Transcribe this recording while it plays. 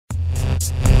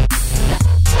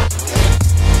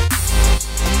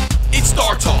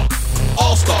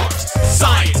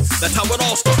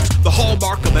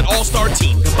spark of an all-star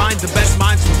team. Combine the best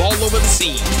minds from all over the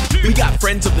scene. We got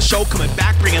friends of the show coming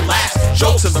back, bringing laughs,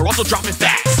 jokes, and they're also dropping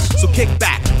facts. So kick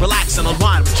back, relax, and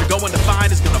unwind. What you're going to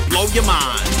find is going to blow your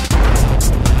mind.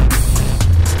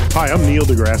 Hi, I'm Neil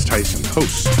deGrasse Tyson,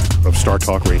 host of Star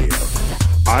Talk Radio.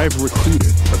 I've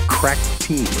recruited a crack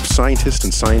team of scientists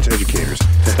and science educators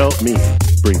to help me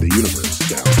bring the universe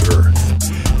down to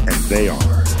Earth. And they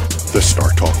are the Star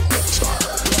Talk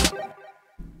All-Stars.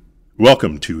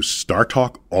 Welcome to Star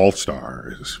Talk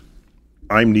All-Stars.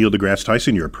 I'm Neil deGrasse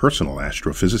Tyson, your personal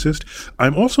astrophysicist.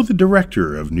 I'm also the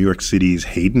director of New York City's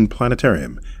Hayden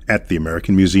Planetarium at the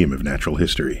American Museum of Natural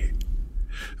History.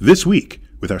 This week,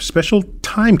 with our special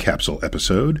time capsule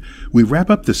episode, we wrap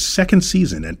up the second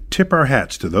season and tip our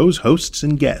hats to those hosts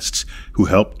and guests who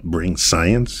helped bring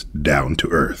science down to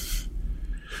Earth.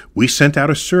 We sent out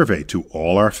a survey to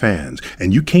all our fans,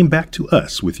 and you came back to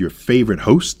us with your favorite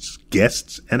hosts,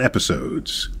 guests, and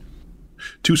episodes.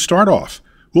 To start off,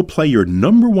 we'll play your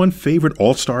number one favorite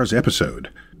All-Stars episode,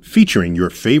 featuring your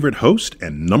favorite host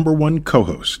and number one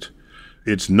co-host.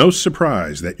 It's no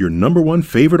surprise that your number one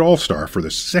favorite All-Star for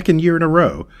the second year in a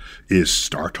row is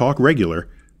Star Talk regular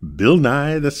Bill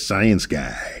Nye the Science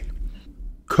Guy.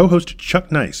 Co-host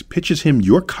Chuck Nice pitches him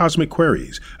your cosmic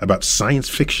queries about science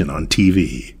fiction on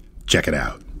TV. Check it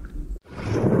out.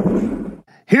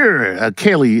 Here,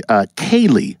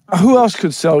 Kaylee. Who else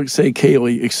could say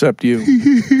Kaylee except you,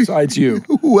 besides you?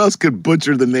 Who else could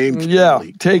butcher the name Kaylee?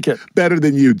 Yeah, take it. Better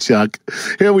than you, Chuck.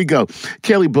 Here we go.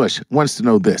 Kaylee Bush wants to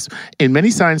know this. In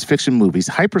many science fiction movies,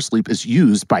 hypersleep is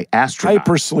used by astronauts.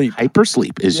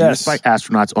 Hypersleep is used by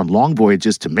astronauts on long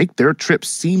voyages to make their trips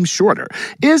seem shorter.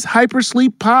 Is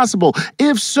hypersleep possible?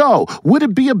 If so, would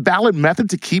it be a valid method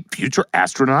to keep future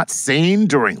astronauts sane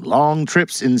during long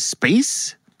trips in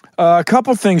space? A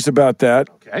couple things about that.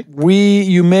 Okay.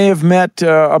 You may have met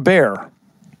a bear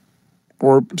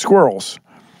or squirrels.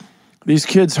 These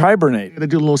kids hibernate. They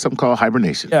do a little something called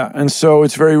hibernation. Yeah, and so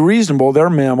it's very reasonable.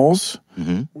 They're mammals.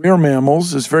 Mm-hmm. We're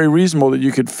mammals. It's very reasonable that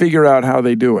you could figure out how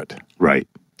they do it. Right.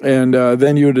 And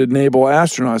then you would enable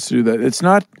astronauts to do that. It's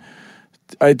not,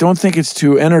 I don't think it's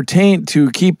to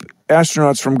keep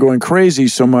astronauts from going crazy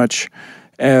so much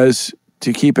as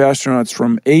to keep astronauts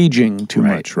from aging too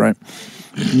much, right?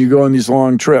 You go on these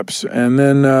long trips, and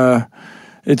then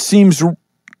it seems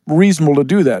reasonable to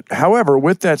do that. However,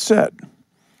 with that said,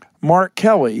 Mark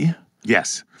Kelly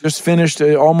just finished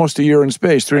almost a year in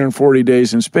space, 340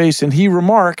 days in space, and he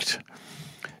remarked,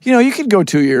 you could go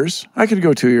 2 years. I could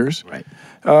go 2 years. Right.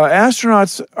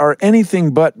 Astronauts are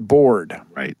anything but bored.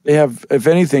 Right. They have, if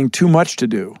anything, too much to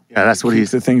do. Yeah, that's what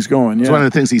the things going. Yeah. That's one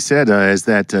of the things he said is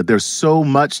that there's so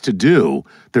much to do.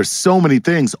 There's so many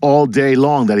things all day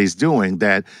long that he's doing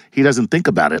that he doesn't think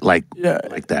about it like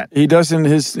that. He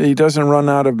doesn't run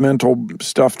out of mental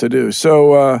stuff to do.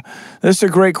 So this is a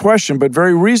great question, but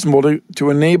very reasonable to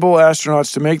enable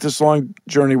astronauts to make this long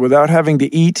journey without having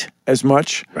to eat as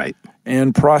much. Right.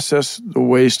 And process the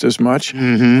waste as much,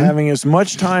 having as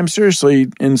much time, seriously,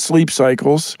 in sleep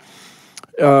cycles.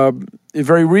 It's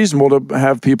very reasonable to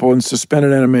have people in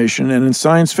suspended animation. And in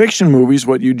science fiction movies,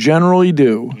 what you generally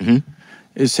do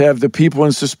is have the people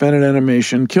in suspended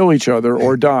animation kill each other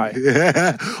or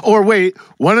die. Or wait,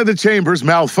 one of the chambers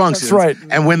malfunctions. That's right.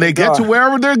 And when they get to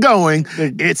wherever they're going,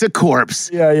 it's a corpse.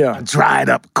 Yeah. A dried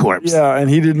up corpse. Yeah, and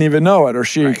he didn't even know it, or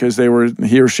she, because he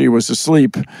or she was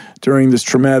asleep during this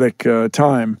traumatic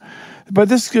time. But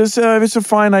this is it's a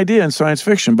fine idea in science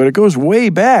fiction, but it goes way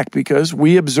back because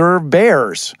we observe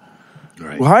bears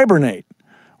who hibernate.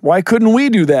 Why couldn't we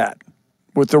do that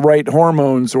with the right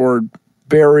hormones or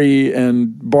berry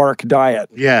and bark diet?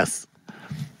 Yes.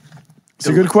 It's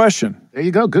a good question. There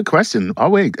you go. Good question. Oh,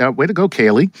 wait. Way to go,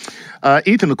 Kaylee.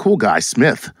 Ethan, the cool guy,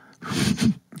 Smith.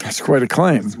 That's quite a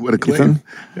claim. What a claim. Ethan?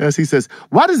 Yes, he says,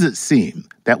 why does it seem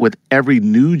that with every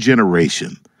new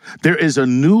generation, there is a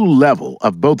new level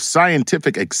of both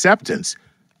scientific acceptance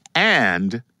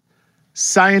and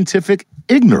scientific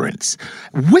ignorance?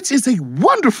 Which is a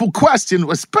wonderful question,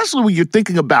 especially when you're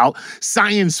thinking about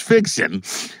science fiction.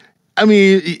 I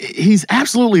mean, he's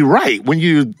absolutely right. When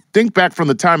you think back from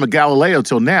the time of Galileo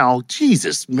till now,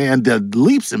 Jesus, man, the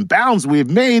leaps and bounds we have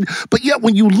made. But yet,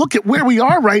 when you look at where we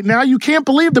are right now, you can't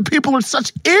believe that people are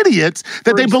such idiots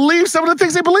that they believe some of the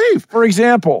things they believe. For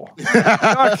example,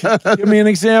 give me an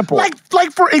example. Like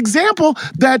for example,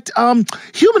 that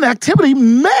human activity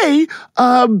may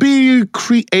be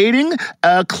creating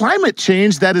a climate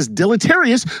change that is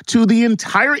deleterious to the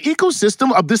entire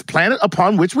ecosystem of this planet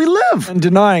upon which we live. And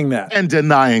denying that. And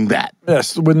denying that.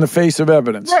 Yes, in the face of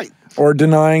evidence. Right. or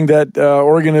denying that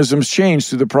organisms change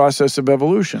through the process of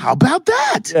evolution. How about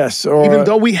that? Yes. Or, Even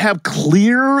though we have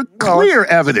clear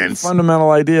evidence.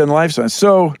 Fundamental idea in life science.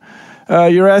 So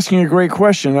you're asking a great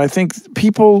question. I think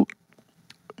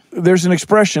there's an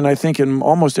expression, I think, in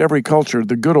almost every culture,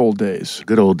 the good old days.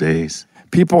 Good old days.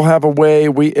 People have a way,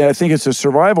 I think it's a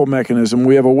survival mechanism.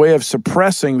 We have a way of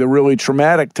suppressing the really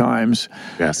traumatic times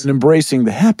and embracing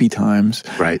the happy times.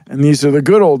 Right. And these are the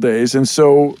good old days. And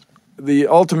so the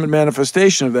ultimate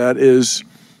manifestation of that is,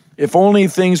 if only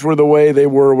things were the way they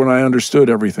were when I understood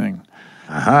everything.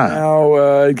 Now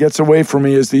it gets away from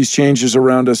me as these changes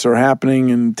around us are happening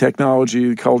in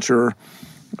technology, culture,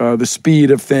 the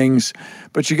speed of things.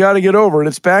 But you got to get over it.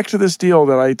 It's back to this deal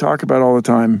that I talk about all the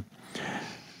time.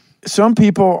 Some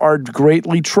people are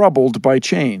greatly troubled by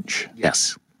change.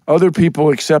 Yes. Other people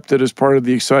accept it as part of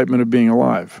the excitement of being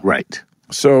alive. Right.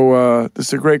 So this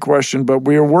is a great question, but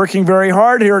we are working very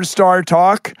hard here at Star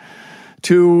Talk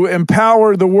to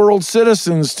empower the world's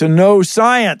citizens to know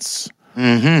science.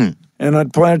 Mm-hmm. And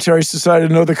at Planetary Society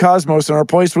to know the cosmos and our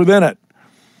place within it.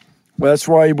 That's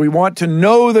why we want to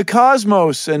know the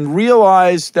cosmos and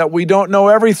realize that we don't know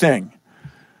everything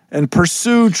and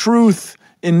pursue truth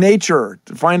in nature,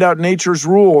 to find out nature's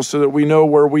rules so that we know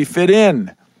where we fit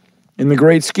in the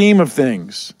great scheme of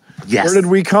things. Yes. Where did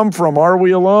we come from? Are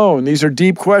we alone? These are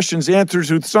deep questions,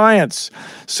 answers with science.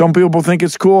 Some people think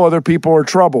it's cool, other people are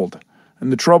troubled.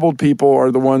 And the troubled people are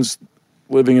the ones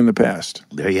living in the past.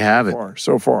 There you have it.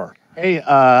 So far. Hey,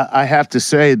 I have to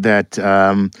say that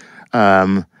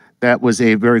that was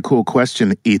a very cool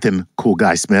question, Ethan Cool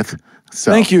Guy Smith. So,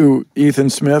 thank you, Ethan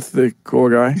Smith, the cool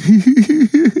guy.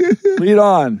 Lead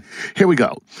on. Here we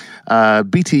go.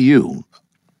 BTU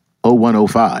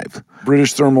 0105.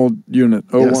 British Thermal Unit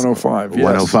 0105. Yes.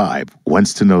 105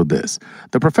 wants to know this.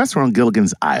 The professor on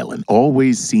Gilligan's Island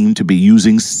always seemed to be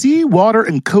using seawater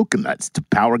and coconuts to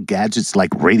power gadgets like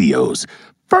radios.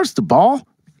 First of all,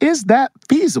 is that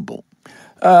feasible?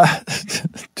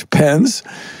 Depends.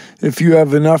 If you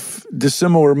have enough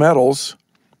dissimilar metals,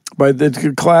 by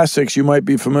the classics you might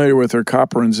be familiar with are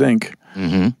copper and zinc,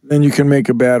 then you can make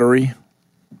a battery.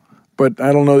 But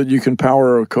I don't know that you can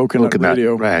power a coconut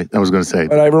radio. Right, I was going to say.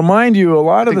 But I remind you, a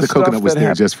lot of the stuff coconut was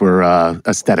there just for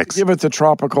aesthetics. Give it the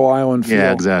tropical island feel.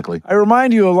 Yeah, exactly. I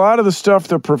remind you, a lot of the stuff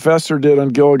the professor did on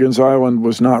Gilligan's Island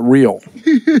was not real.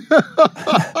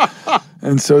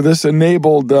 And so this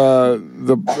enabled the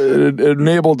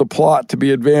plot to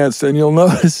be advanced. And you'll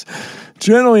notice,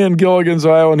 generally in Gilligan's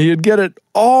Island, he'd get it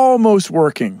almost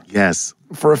working. Yes.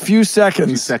 For a few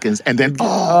seconds. And then,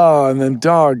 and then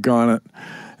doggone it.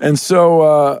 And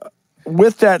so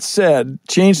with that said,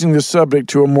 changing the subject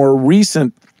to a more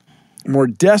recent, more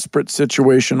desperate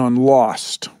situation on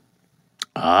Lost.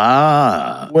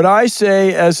 What I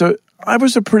say I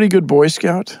was a pretty good Boy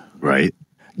Scout. Right.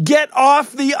 Get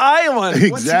off the island.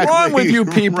 Exactly. What's wrong with you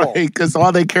people? Right, because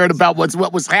all they cared about was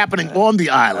what was happening on the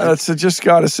island. That's just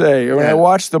got to say. When I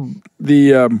watched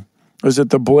was it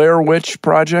the Blair Witch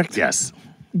Project? Yes.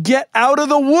 Get out of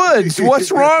the woods. What's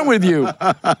wrong with you?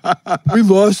 We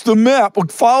lost the map. Well,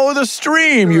 follow the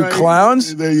stream, you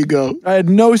clowns. There you go. I had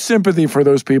no sympathy for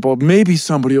those people. Maybe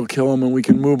somebody will kill them and we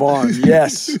can move on.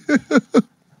 Yes.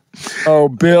 Oh,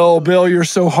 Bill, you're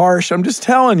so harsh. I'm just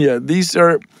telling you, these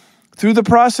are, through the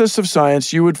process of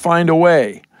science, you would find a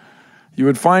way. You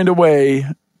would find a way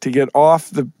to get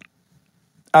out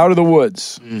of the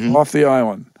woods, off the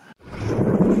island.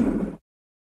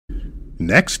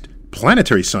 Next,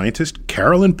 planetary scientist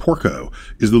Carolyn Porco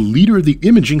is the leader of the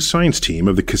imaging science team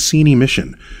of the Cassini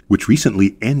mission, which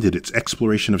recently ended its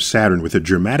exploration of Saturn with a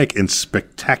dramatic and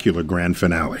spectacular grand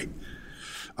finale.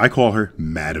 I call her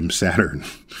Madam Saturn.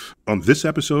 On this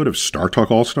episode of Star Talk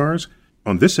All-Stars,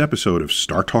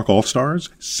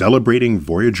 celebrating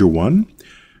Voyager 1,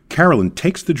 Carolyn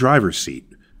takes the driver's seat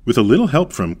with a little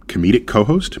help from comedic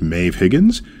co-host Maeve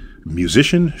Higgins,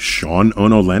 musician Sean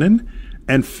Ono Lennon,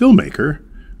 and filmmaker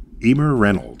Emer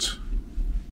Reynolds.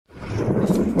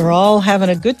 We're all having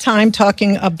a good time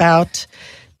talking about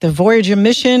the Voyager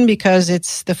mission because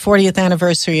it's the 40th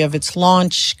anniversary of its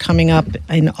launch coming up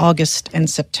in August and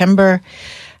September.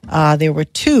 There were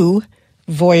 2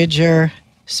 Voyager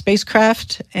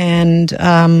spacecraft. And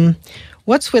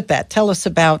what's with that? Tell us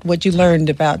about what you learned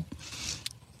about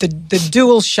the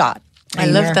dual shot. I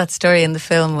love that story in the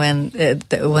film when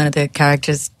one of the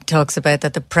characters talks about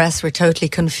that the press were totally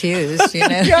confused, you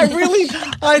know? Yeah,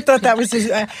 I thought that was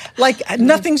like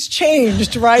nothing's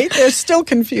changed, right? They're still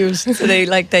confused. So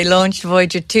they launched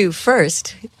Voyager 2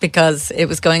 first because it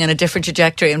was going on a different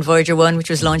trajectory, and Voyager 1, which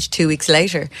was launched 2 weeks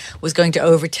later, was going to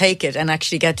overtake it and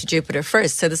actually get to Jupiter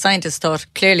first. So the scientists thought,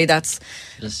 clearly that's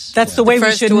That's the way we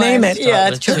first should one. name it. Yeah,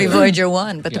 with it should be two. Voyager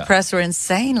 1. But the press were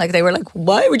insane. Like, they were like,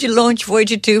 why would you launch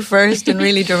Voyager 2 first? And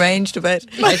really deranged about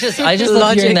I just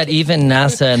love hearing that even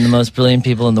NASA and the most brilliant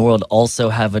people in the world also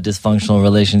have a dysfunctional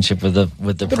relationship with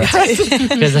the press.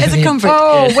 It's a comfort.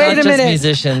 Oh, it's wait not a just minute.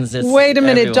 musicians. It's Wait a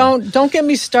minute. everyone. Don't get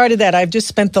me started that. I've just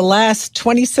spent the last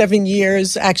 27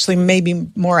 years, actually maybe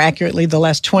more accurately the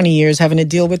last 20 years, having to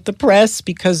deal with the press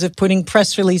because of putting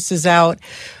press releases out,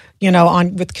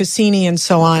 on with Cassini and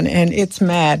so on, and it's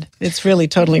mad. It's really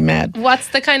totally mad. What's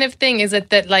the kind of thing? Is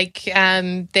it that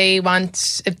they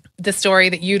want the story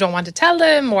that you don't want to tell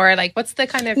them, or what's the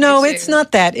kind of No, issue? it's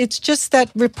not that. It's just that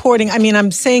reporting. I mean,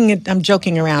 I'm saying it, I'm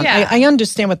joking around. Yeah. I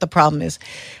understand what the problem is.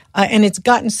 And it's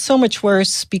gotten so much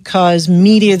worse because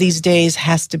media these days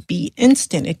has to be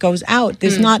instant. It goes out.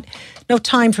 There's no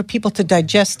time for people to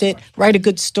digest it, write a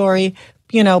good story,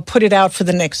 put it out for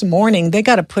the next morning. They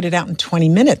got to put it out in 20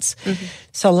 minutes. Mm-hmm.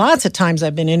 So lots of times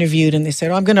I've been interviewed and they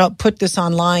said, I'm going to put this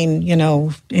online,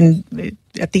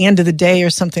 at the end of the day or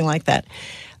something like that.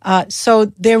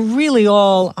 So they're really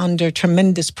all under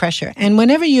tremendous pressure. And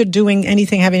whenever you're doing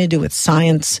anything having to do with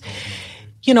science,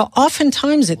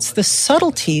 oftentimes it's the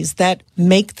subtleties that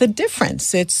make the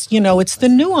difference. It's the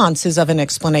nuances of an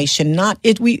explanation, not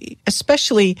it. We've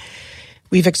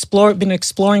been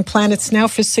exploring planets now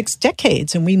for 6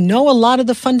 decades, and we know a lot of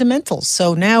the fundamentals.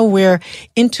 So now we're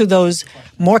into those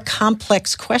more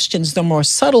complex questions, the more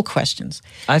subtle questions.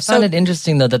 I found it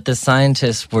interesting, though, that the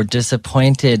scientists were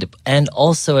disappointed and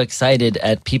also excited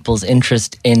at people's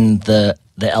interest in the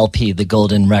LP, the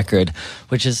Golden Record,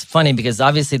 which is funny because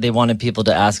obviously they wanted people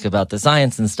to ask about the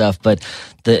science and stuff, but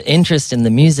the interest in the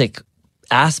music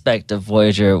aspect of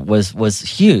Voyager was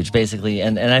huge, basically.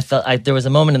 And I felt there was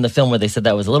a moment in the film where they said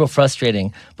that was a little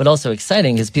frustrating, but also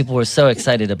exciting because people were so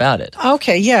excited about it.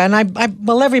 Okay, yeah, and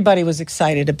everybody was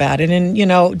excited about it, and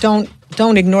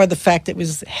don't ignore the fact it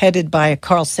was headed by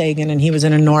Carl Sagan, and he was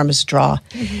an enormous draw.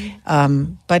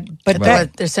 Mm-hmm. But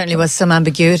there certainly was some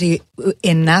ambiguity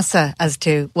in NASA as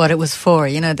to what it was for.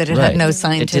 That it had no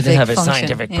scientific It didn't have a function.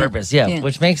 scientific purpose,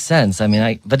 which makes sense. I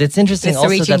mean, but it's interesting It's also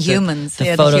reaching that humans. the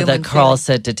The photo human that Carl feeling.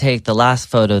 said to take, the last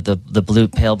photo, the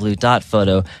pale blue dot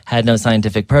photo, had no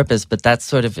scientific purpose, but that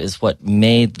sort of is what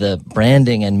made the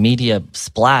branding and media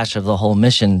splash of the whole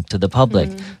mission to the public.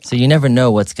 So you never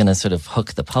know what's going to sort of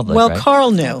hook the public, well, right?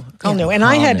 Carl knew. And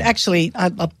I had knew. actually,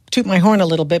 I'll toot my horn a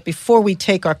little bit before we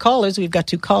take our callers. We've got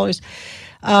 2 callers.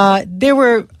 There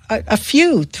were a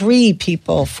few, 3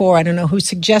 people, 4, I don't know, who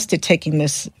suggested taking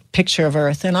this picture of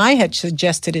Earth. And I had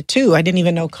suggested it too. I didn't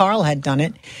even know Carl had done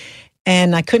it.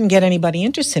 And I couldn't get anybody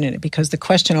interested in it because the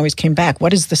question always came back,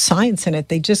 what is the science in it?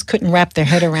 They just couldn't wrap their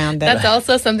head around that. That's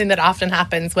also something that often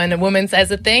happens when a woman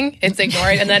says a thing, it's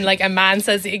ignored, and then a man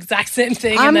says the exact same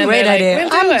thing. And then Great they're idea.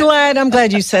 Like, we'll do it. I'm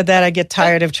glad you said that. I get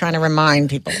tired of trying to remind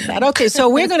people of that. Okay, so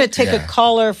we're going to take a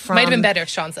caller from Might have been better if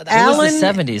Sean said that. It Alan. was the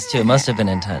 70s, too. It must have been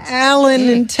intense. Alan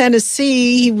in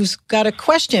Tennessee. He's got a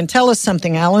question. Tell us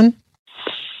something, Alan.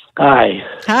 Hi.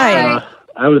 Hi.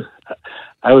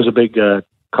 I was a big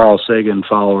Carl Sagan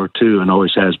follower too, and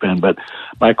always has been. But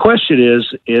my question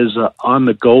is on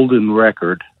the Golden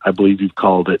Record, I believe you've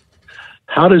called it.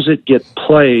 How does it get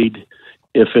played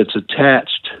if it's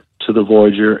attached to the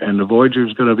Voyager, and the Voyager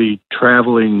is going to be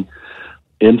traveling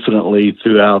infinitely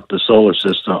throughout the solar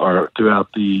system or throughout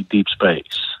the deep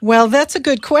space? Well, that's a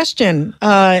good question,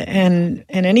 and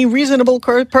any reasonable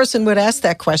person would ask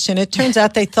that question. It turns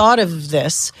out they thought of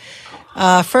this.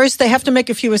 First, they have to make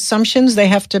a few assumptions. They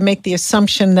have to make the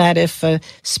assumption that if a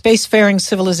spacefaring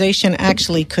civilization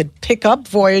actually could pick up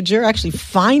Voyager, actually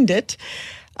find it,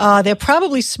 they're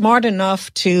probably smart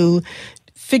enough to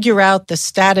figure out the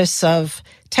status of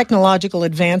technological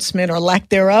advancement or lack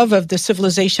thereof of the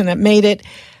civilization that made it.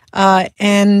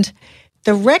 And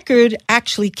the record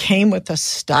actually came with a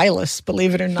stylus,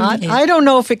 believe it or not. Yeah. I don't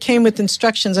know if it came with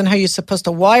instructions on how you're supposed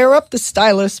to wire up the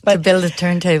stylus, To but build a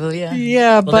turntable, yeah.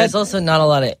 yeah, Well, but there's also not a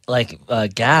lot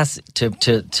of gas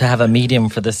to have a medium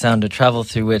for the sound to travel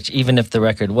through, which even if the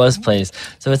record was played.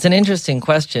 So it's an interesting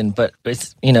question, but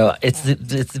it's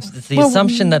the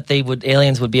assumption that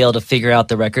aliens would be able to figure out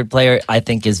the record player, I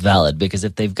think, is valid, because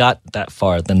if they've got that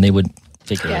far, then they would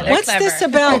figure it out. they're what's clever. this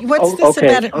about? What's this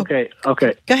okay, about?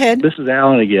 Okay. Go ahead. This is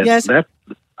Alan again. Yes. That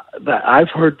I've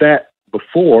heard that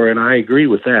before, and I agree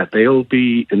with that. They'll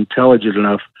be intelligent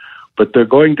enough, but they're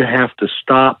going to have to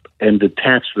stop and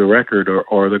detach the record,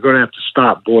 or they're going to have to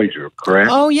stop Voyager, correct?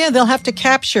 Oh, yeah, they'll have to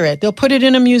capture it. They'll put it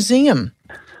in a museum.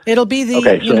 It'll be the...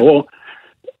 So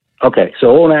it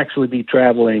won't actually be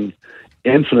traveling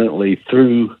infinitely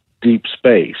through deep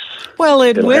space. Well,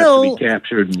 it It'll will. have to be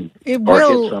captured and It or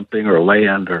will. hit something or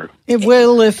land or. It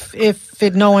will if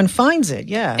no one finds it.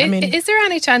 Yeah, I mean, is there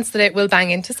any chance that it will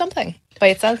bang into something by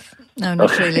itself? No,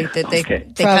 not really. They Okay.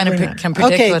 kind Probably of not. can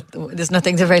predict Okay. what. There's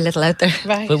nothing. There's very little out there.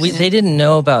 Right. But they didn't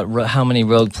know about how many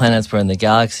rogue planets were in the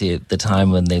galaxy at the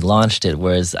time when they launched it.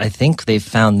 Whereas I think they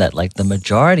found that like the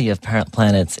majority of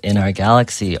planets in our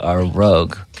galaxy are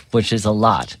rogue, which is a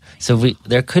lot. So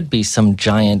there could be some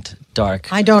giant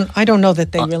dark. I don't know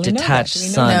that they really detached know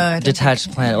that. sun, Do we know? No, I don't detached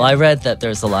think- planet. Well, I read that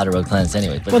there's a lot of rogue planets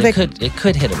anyway, but Well, it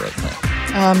could hit a rogue planet.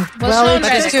 Well, Sean But read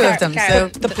there's it, two of them, Carol.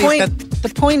 so the at least point. The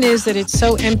point is that it's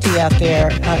so empty out there.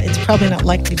 It's probably not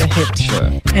likely to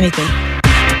hit anything.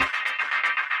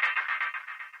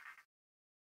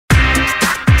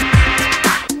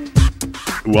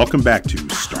 Welcome back to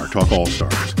Star Talk All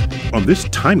Stars. On this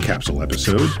time capsule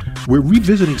episode, we're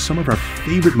revisiting some of our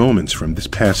favorite moments from this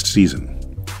past season.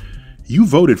 You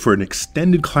voted for an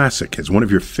extended classic as one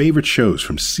of your favorite shows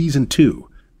from season 2,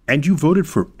 and you voted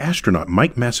for astronaut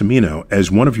Mike Massimino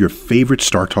as one of your favorite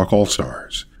Star Talk All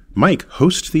Stars. Mike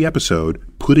hosts the episode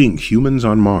Putting Humans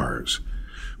on Mars,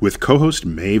 with co-host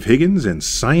Maeve Higgins and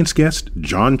science guest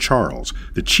John Charles,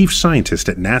 the chief scientist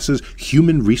at NASA's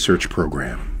Human Research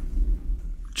Program.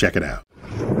 Check it out.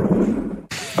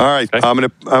 All right, I'm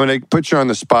gonna put you on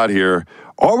the spot here.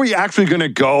 Are we actually gonna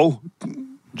go,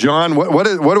 John? What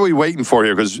are we waiting for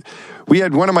here? Because we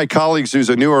had one of my colleagues who's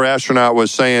a newer astronaut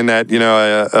was saying that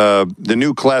the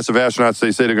new class of astronauts,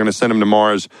 they say they're going to send them to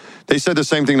Mars. They said the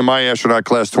same thing to my astronaut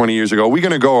class 20 years ago. Are we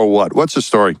going to go or what? What's the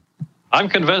story? I'm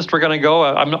convinced we're going to go.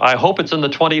 I hope it's in the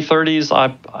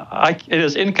 2030s. It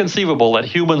is inconceivable that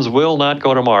humans will not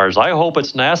go to Mars. I hope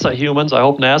it's NASA humans. I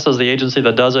hope NASA is the agency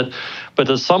that does it. But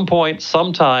at some point,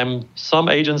 sometime, some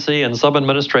agency and some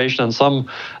administration and some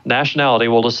nationality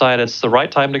will decide it's the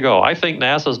right time to go. I think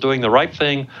NASA is doing the right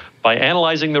thing by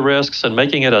analyzing the risks and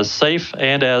making it as safe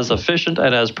and as efficient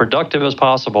and as productive as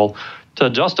possible to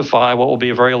justify what will be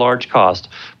a very large cost.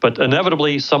 But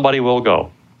inevitably, somebody will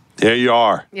go. There you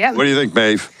are. Yeah. What do you think,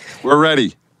 Maeve? We're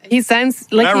ready. He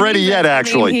sounds like Not he ready means yet, it. I mean,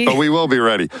 actually, but we will be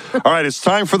ready. All right, it's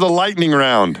time for the lightning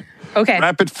round. Okay.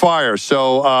 Rapid fire.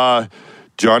 So,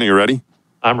 John, are you ready?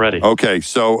 I'm ready. Okay,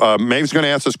 so Maeve's going to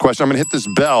ask this question. I'm going to hit this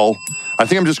bell. I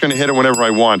think I'm just going to hit it whenever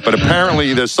I want, but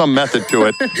apparently there's some method to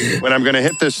it. When I'm going to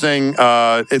hit this thing,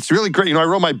 it's really great. You know, I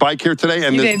rode my bike here today,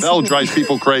 and this bell drives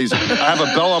people crazy. I have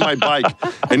a bell on my bike.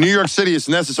 In New York City, it's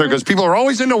necessary because people are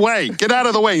always in the way. Get out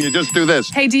of the way, and you just do this.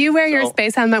 Hey, do you wear your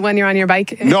space helmet when you're on your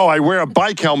bike? No, I wear a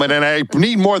bike helmet, and I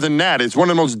need more than that. It's one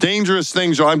of the most dangerous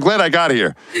things. I'm glad I got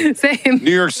here. Same.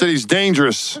 New York City's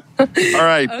dangerous. All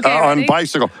right, on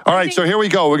bicycle. All right, so here we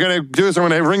go. We're going to do this. I'm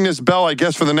going to ring this bell, I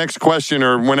guess, for the next question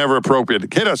or whenever appropriate.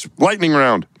 Hit us. Lightning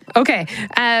round. Okay.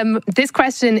 This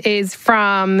question is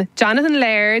from Jonathan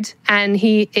Laird, and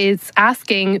he is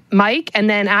asking Mike, and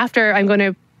then after I'm going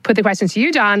to put the question to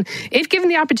you, John. If given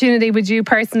the opportunity, would you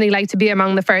personally like to be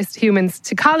among the first humans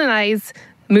to colonize,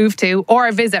 move to,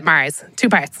 or visit Mars? 2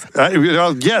 parts.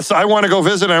 Yes, I want to go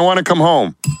visit and I want to come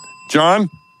home. John?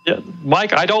 Yeah,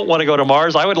 Mike, I don't want to go to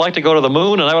Mars. I would like to go to the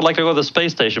moon, and I would like to go to the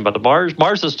space station. But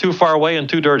Mars is too far away and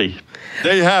too dirty.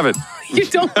 There you have it. You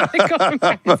don't want to go to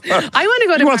Mars. I want to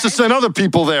go to He wants to Mars. send other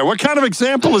people there. What kind of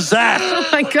example is that? Oh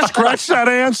my God. Scratch that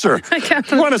answer. I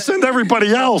can't You want to send everybody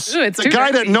else. Ooh, it's the too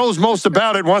guy dirty. that knows most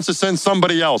about it wants to send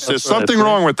somebody else. There's something right.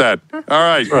 wrong with that. All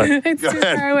right. It's Go too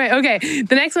ahead. far away. Okay,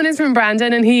 the next one is from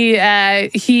Brandon, and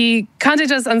he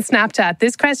contacted us on Snapchat.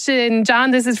 This question,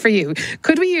 John, this is for you.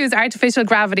 Could we use artificial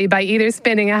gravity by either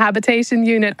spinning a habitation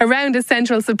unit around a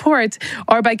central support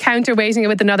or by counterweighting it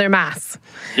with another mass?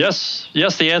 Yes,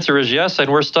 the answer is yes,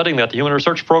 and we're studying that. The Human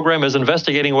Research Program is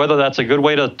investigating whether that's a good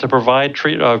way to provide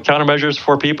countermeasures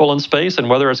for people in space and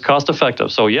whether it's cost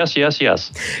effective. So yes.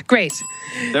 Great.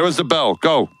 There was the bell.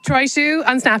 Go. Troy Shu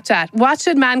on Snapchat. What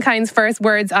should mankind's first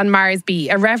words on Mars be?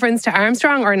 A reference to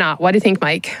Armstrong or not? What do you think,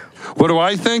 Mike? What do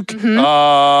I think?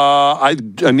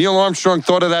 Neil Armstrong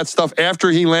thought of that stuff after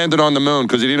he landed on the moon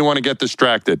because he didn't want to get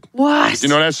distracted. What? Do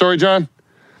you know that story, John?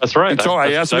 That's right.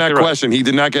 I asked him that question. He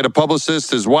did not get a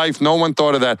publicist, his wife. No one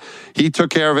thought of that. He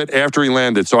took care of it after he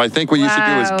landed. So I think what you should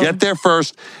do is get there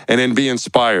first and then be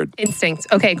inspired. Instinct.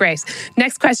 Okay, great.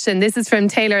 Next question. This is from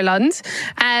Taylor Lund.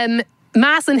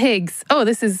 Mass and Higgs. Oh,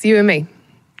 this is you and me.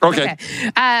 Okay.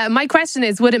 My question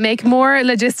is, would it make more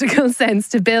logistical sense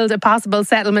to build a possible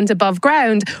settlement above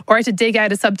ground or to dig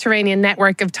out a subterranean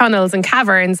network of tunnels and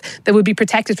caverns that would be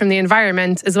protected from the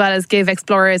environment as well as give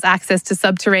explorers access to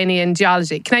subterranean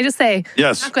geology? Can I just say,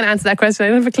 yes. I'm not going to answer that question. I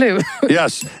don't have a clue.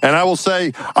 Yes. And I will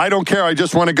say, I don't care. I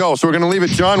just want to go. So we're going to leave it.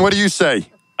 John, what do you say?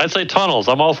 I'd say tunnels.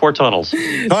 I'm all for tunnels.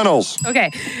 Tunnels.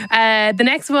 Okay. The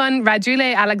next one, Rajule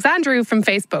Alexandru from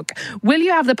Facebook. Will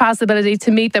you have the possibility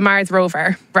to meet the Mars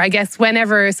rover? Or I guess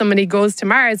whenever somebody goes to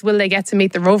Mars, will they get to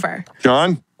meet the rover?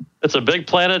 John? It's a big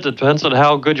planet. It depends on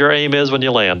how good your aim is when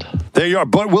you land. There you are.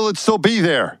 But will it still be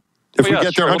there? If we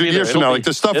get there 100 years from now, like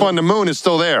the stuff on the moon is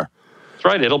still there. That's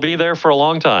right. It'll be there for a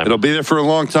long time. It'll be there for a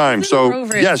long time. So,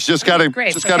 yes, just got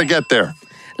to get there.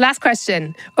 Last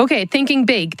question. Okay, thinking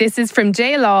big. This is from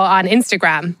J Law on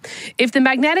Instagram. If the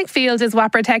magnetic field is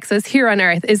what protects us here on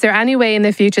Earth, is there any way in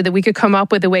the future that we could come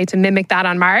up with a way to mimic that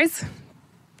on Mars?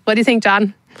 What do you think,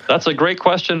 John? That's a great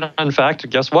question. In fact,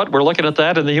 guess what? We're looking at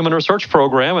that in the Human Research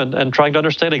Program and trying to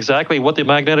understand exactly what the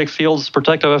magnetic field's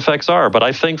protective effects are. But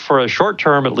I think for a short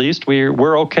term, at least,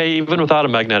 we're okay even without a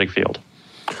magnetic field.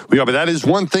 Yeah, but that is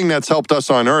one thing that's helped us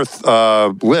on Earth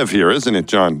live here, isn't it,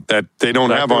 John? That they don't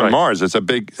have on Mars. It's a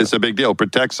big deal. It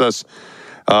protects us.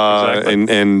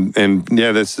 And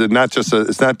yeah, that's not just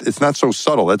it's not so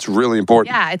subtle. That's really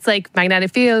important. Yeah, it's like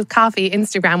magnetic field, coffee,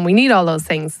 Instagram. We need all those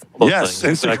things. Yes,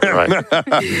 Instagram.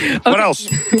 Exactly. What else?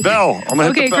 Bell. I'm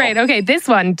gonna hit the bell. Great. Okay, this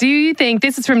one. Do you think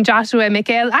this is from Joshua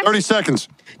Mikhail? 30 seconds.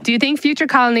 Do you think future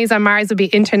colonies on Mars would be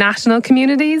international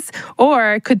communities,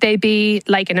 or could they be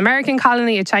like an American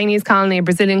colony, a Chinese colony, a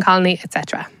Brazilian colony,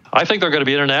 etc.? I think they're going to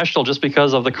be international just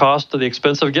because of the cost of the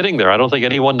expense of getting there. I don't think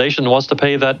any one nation wants to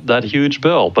pay that huge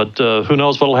bill. But who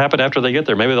knows what will happen after they get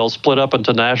there? Maybe they'll split up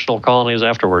into national colonies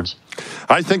afterwards.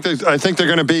 I think they're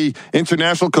going to be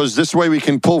international because this way we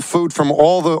can pull food from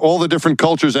all the different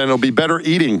cultures and it'll be better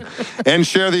eating and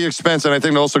share the expense. And I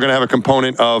think they're also going to have a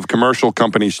component of commercial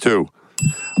companies too.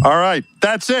 All right,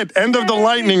 that's it. End of the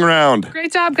lightning round.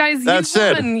 Great job, guys. That's you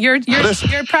won. Your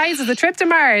prize is a trip to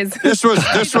Mars. This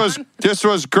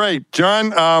was great,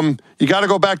 John. You got to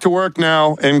go back to work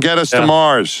now and get us to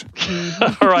Mars.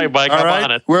 All right, Mike. I'm on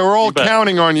it. We're all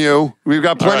counting on you. We've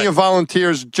got plenty of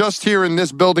volunteers just here in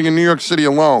this building in New York City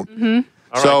alone.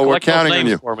 Mm-hmm. So we're counting on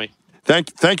you. For me.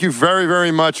 Thank you very,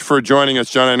 very much for joining us,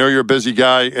 John. I know you're a busy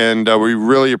guy, and we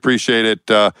really appreciate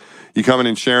it. You coming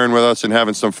and sharing with us and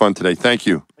having some fun today. Thank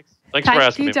you. Thanks for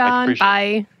asking me. John.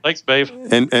 Bye. Thanks, Maeve.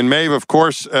 And Maeve, of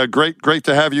course, great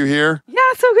to have you here. Yeah,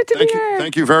 so good to be here.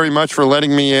 Thank you very much for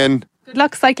letting me in. Good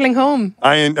luck cycling home.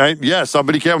 Yes, I'll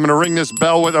be careful. I'm going to ring this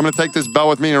bell I'm going to take this bell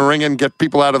with me and ring it and get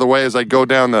people out of the way as I go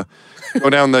down the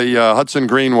Hudson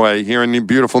Greenway here in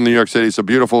beautiful New York City. It's a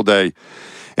beautiful day.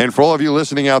 And for all of you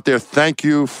listening out there, thank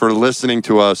you for listening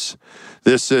to us.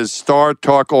 This is Star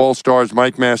Talk All Stars,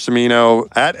 Mike Massimino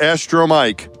at Astro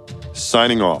Mike,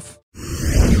 signing off.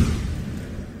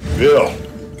 Bill.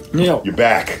 Neil. You're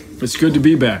back. It's good to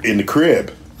be back. In the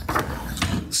crib.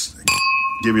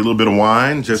 Give you a little bit of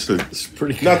wine, just to... It's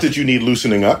pretty good. Not that you need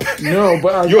loosening up. No,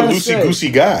 but you're a loosey-goosey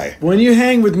guy. When you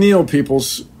hang with Neil,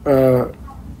 peoples,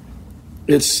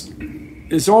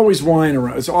 it's always wine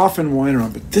around. It's often wine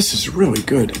around, but this is really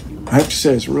good. I have to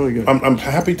say, it's really good. I'm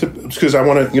happy to, because I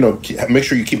want to, make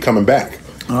sure you keep coming back.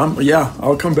 Yeah,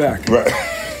 I'll come back. Right.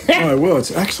 I will.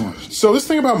 It's excellent. So this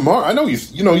thing about Mars, I know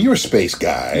you're a space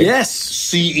guy. Yes.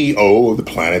 CEO of the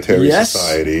Planetary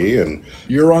Society, and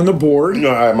you're on the board.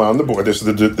 No, I'm on the board. This is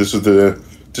the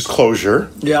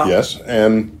disclosure. Yeah. Yes.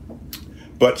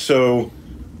 But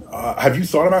have you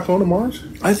thought about going to Mars?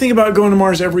 I think about going to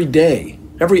Mars every day,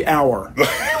 every hour.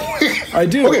 I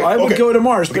do. Okay, I would go to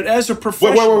Mars, but as a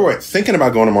professional. Wait. Thinking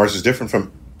about going to Mars is different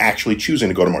from actually choosing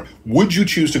to go to Mars. Would you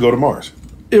choose to go to Mars?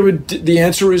 The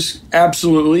answer is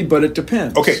absolutely, but it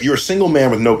depends. Okay, you're a single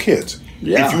man with no kids.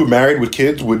 Yeah. If you were married with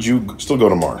kids, would you still go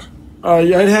to Mars?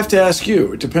 I'd have to ask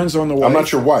you. It depends on the wife. I'm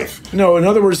not your wife. No, in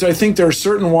other words, I think there are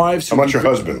certain wives who... I'm not your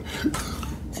husband.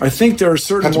 I think there are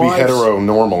certain wives... Have to be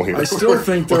heteronormal here. I still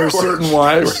think there are certain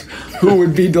wives who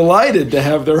would be delighted to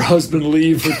have their husband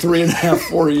leave for 3.5,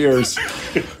 4 years.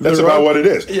 That's about what it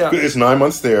is. Yeah. It's 9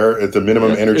 months there at the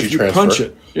minimum energy if you transfer. Punch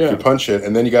it. Yeah. You punch it,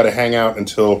 and then you got to hang out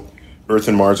until Earth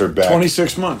and Mars are back.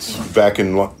 26 months. Back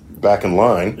in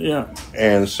line. Yeah.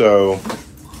 And so...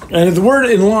 And the word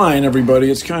in line,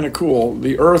 everybody, it's kind of cool.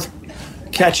 The Earth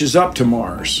catches up to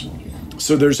Mars.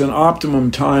 So there's an optimum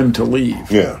time to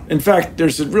leave. Yeah. In fact,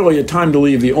 there's really a time to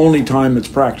leave, the only time that's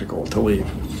practical to leave.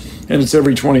 And it's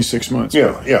every 26 months.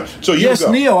 Yeah. So yes,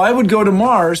 Neil, I would go to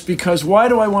Mars because why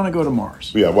do I want to go to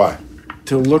Mars? Yeah, why?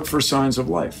 To look for signs of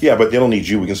life. Yeah, but they don't need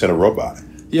you. We can send a robot.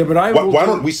 Yeah, but why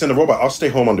don't we send a robot? I'll stay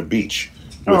home on the beach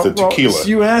with the tequila.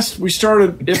 You asked, we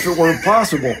started if it were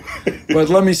possible. But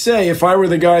let me say, if I were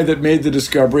the guy that made the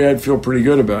discovery, I'd feel pretty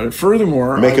good about it.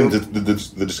 Furthermore... Making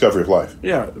the discovery of life.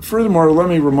 Yeah. Furthermore, let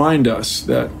me remind us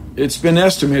that it's been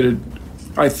estimated,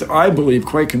 I believe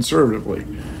quite conservatively,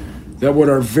 that what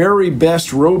our very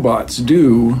best robots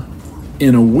do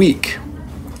in a week.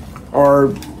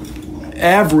 Our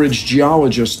average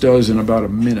geologist does in about a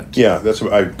minute. Yeah,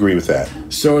 I agree with that.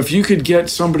 So if you could get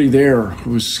somebody there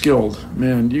who's skilled,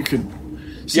 man, you could.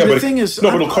 See, yeah, the but thing is,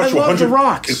 it'll cost you love the 100.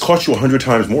 rocks. It costs you 100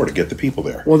 times more to get the people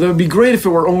there. Well, that would be great if it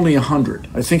were only 100.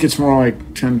 I think it's more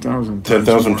like 10,000.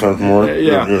 10,000 times more.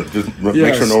 Yeah. Just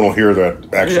make sure no one will hear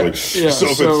that. Actually,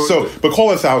 Yeah. But call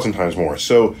it 1,000 times more.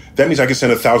 So that means I can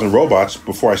send 1,000 robots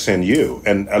before I send you.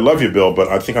 And I love you, Bill, but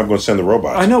I think I'm going to send the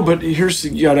robots. I know, but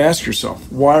you got to ask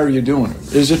yourself, why are you doing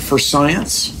it? Is it for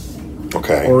science?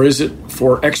 Okay. Or is it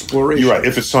for exploration? You're right.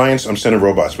 If it's science, I'm sending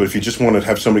robots. But if you just want to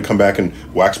have somebody come back and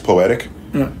wax poetic.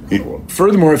 Yeah.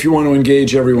 Furthermore, if you want to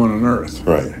engage everyone on Earth.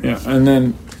 Right. Yeah. And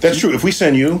then. That's true. If we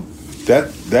send you,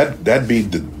 that'd be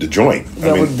the joint.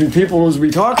 That would be people would be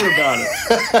talking about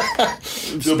it.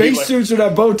 Spacesuits would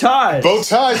have bow ties. Bow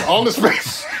ties on the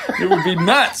space. It would be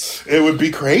nuts. It would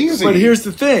be crazy. But here's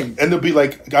the thing. And they'll be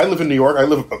like, I live in New York. I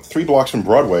live 3 blocks from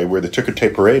Broadway where the ticker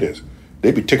tape parade is.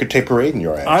 They'd be ticker tape parading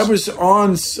your ass. I live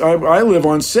on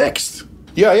 6th.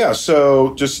 Yeah.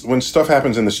 So just when stuff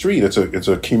happens in the street, it's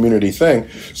a community thing.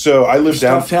 So I live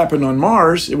down. If stuff happened on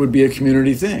Mars, it would be a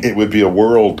community thing. It would be a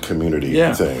world community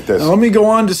thing. Now, let me go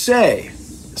on to say,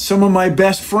 some of my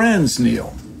best friends,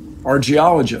 Neil, are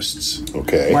geologists.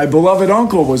 Okay. My beloved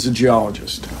uncle was a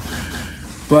geologist.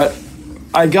 But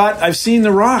I've seen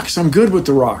the rocks. I'm good with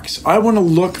the rocks. I want to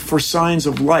look for signs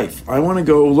of life. I want to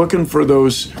go looking for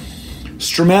those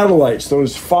stromatolites,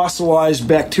 those fossilized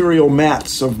bacterial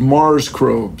mats of Mars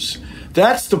probes.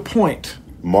 That's the point.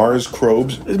 Mars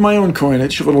probes? It's my own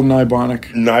coinage, a little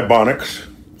Nibonic. Nibonics?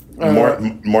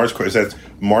 Mars probes. Is that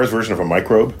Mars version of a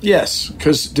microbe? Yes,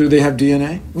 because do they have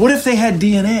DNA? What if they had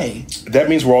DNA? That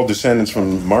means we're all descendants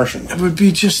from Martians. It would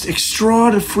be just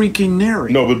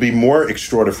extraordinary. No, it would be more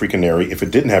extraordinary if it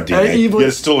didn't have DNA. Yet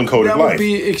it's still encoded life. That would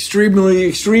be extremely.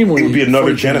 It would be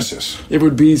another Genesis. It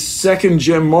would be second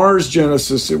Mars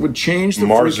Genesis. It would change the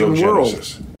freaking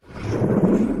world.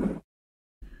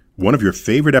 One of your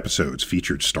favorite episodes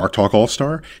featured Star Talk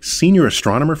All-Star, senior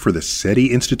astronomer for the SETI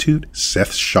Institute,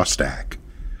 Seth Shostak.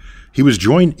 He was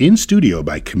joined in studio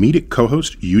by comedic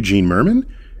co-host Eugene Merman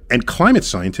and climate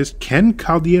scientist Ken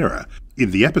Caldeira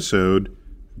in the episode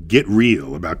Get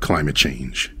Real About Climate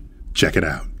Change. Check it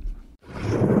out.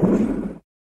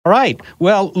 All right.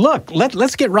 Well, look,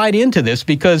 let's get right into this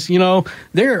because,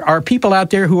 there are people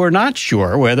out there who are not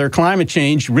sure whether climate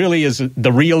change really is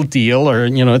the real deal or,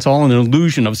 it's all an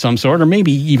illusion of some sort or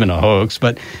maybe even a hoax.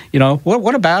 But,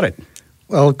 what about it?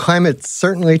 Well, climate's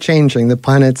certainly changing. The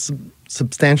planet's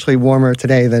substantially warmer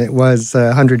today than it was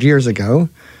 100 years ago,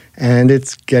 and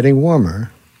it's getting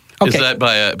warmer. Okay. Is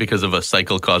that because of a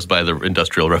cycle caused by the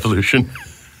Industrial Revolution?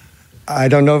 I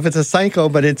don't know if it's a cycle,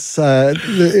 but it's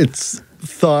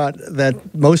thought that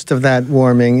most of that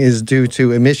warming is due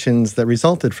to emissions that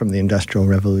resulted from the Industrial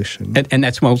Revolution. And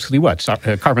that's mostly what?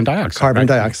 Carbon dioxide? Carbon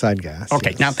dioxide gas.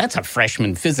 Okay, yes. Now that's a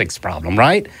freshman physics problem,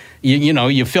 right?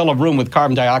 You fill a room with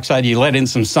carbon dioxide, you let in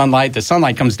some sunlight, the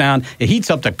sunlight comes down, it heats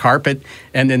up the carpet,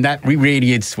 and then that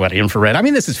re-radiates, infrared? I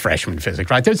mean, this is freshman physics,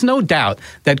 right? There's no doubt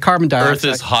that carbon dioxide... Earth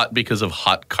is hot because of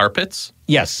hot carpets?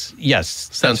 Yes.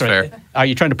 Sounds fair. Are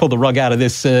you trying to pull the rug out of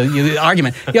this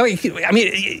argument?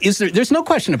 There's no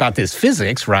question about this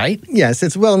physics, right? Yes,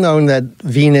 it's well known that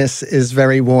Venus is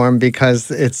very warm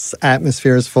because its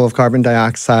atmosphere is full of carbon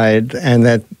dioxide, and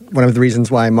that one of the reasons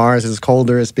why Mars is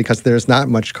colder is because there's not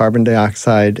much carbon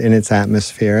dioxide in its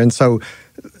atmosphere. And so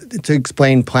to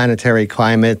explain planetary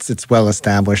climates, it's well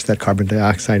established that carbon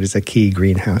dioxide is a key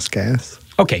greenhouse gas.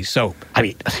 Okay, so,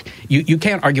 you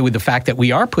can't argue with the fact that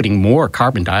we are putting more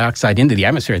carbon dioxide into the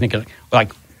atmosphere. I think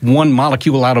like one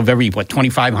molecule out of every,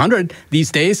 2,500 these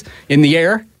days in the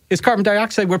air is carbon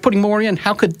dioxide. We're putting more in.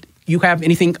 How could you have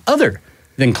anything other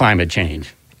than climate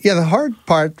change? Yeah, the hard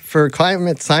part for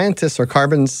climate scientists or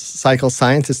carbon cycle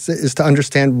scientists is to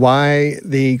understand why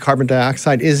the carbon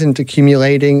dioxide isn't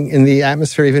accumulating in the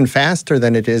atmosphere even faster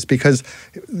than it is, because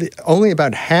only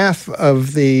about half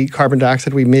of the carbon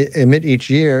dioxide we emit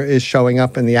each year is showing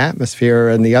up in the atmosphere,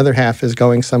 and the other half is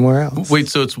going somewhere else. Wait,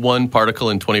 so it's one particle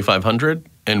in 2,500?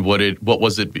 And what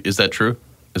was it? Is that true?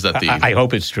 Is that I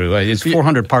hope it's true. It's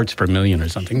 400 parts per million or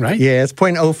something, right? Yeah, it's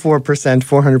 0.04%,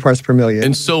 400 parts per million.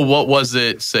 And so what was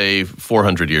it, say,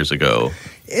 400 years ago?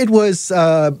 It was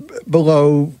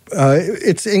below,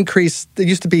 it's increased. It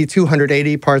used to be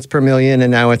 280 parts per million,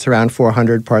 and now it's around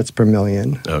 400 parts per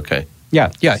million. Okay.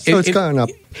 Yeah. So it's gone up.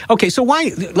 Okay, so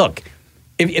why, look,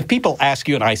 if people ask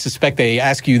you, and I suspect they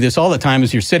ask you this all the time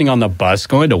as you're sitting on the bus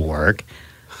going to work,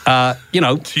 do you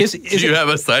have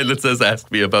a sign that says,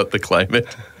 ask me about the climate?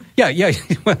 Yeah.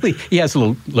 Well, he has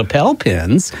little lapel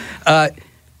pins. And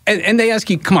And they ask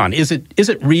you, come on, is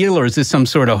it real, or is this some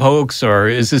sort of hoax, or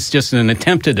is this just an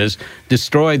attempt to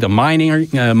destroy the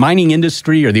mining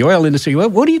industry or the oil industry?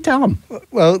 What do you tell them?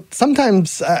 Well,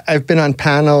 sometimes I've been on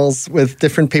panels with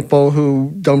different people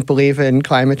who don't believe in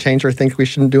climate change or think we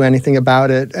shouldn't do anything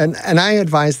about it. And I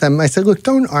advise them, I said, look,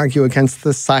 don't argue against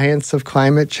the science of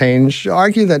climate change.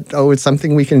 Argue that, it's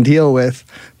something we can deal with,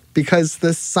 because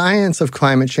the science of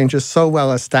climate change is so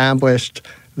well established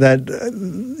that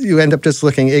you end up just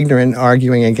looking ignorant,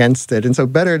 arguing against it. And so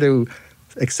better to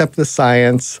accept the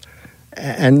science,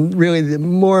 and really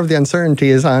more of the uncertainty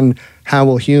is on how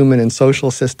will human and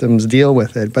social systems deal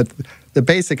with it. But the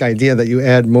basic idea that you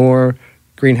add more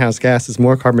greenhouse gases,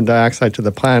 more carbon dioxide to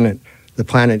the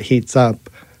planet heats up,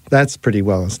 that's pretty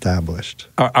well established.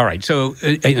 All right. So,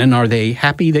 and are they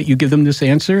happy that you give them this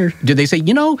answer? Do they say,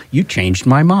 you changed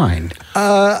my mind?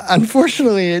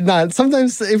 Unfortunately, not.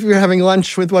 Sometimes if you're having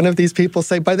lunch with one of these people,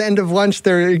 say by the end of lunch,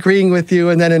 they're agreeing with you,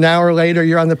 and then an hour later,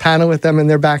 you're on the panel with them, and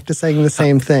they're back to saying the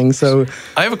same thing. So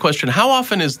I have a question. How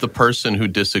often is the person who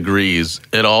disagrees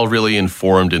at all really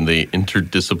informed in the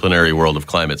interdisciplinary world of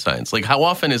climate science? Like, how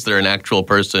often is there an actual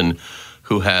person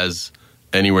who has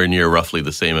anywhere near roughly the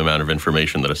same amount of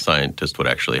information that a scientist would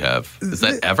actually have? Does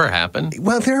that ever happen?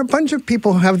 Well, there are a bunch of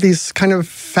people who have these kind of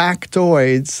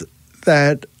factoids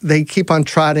that they keep on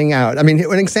trotting out. I mean,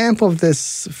 an example of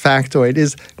this factoid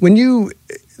is when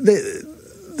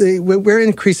we're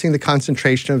increasing the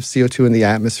concentration of CO2 in the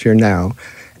atmosphere now,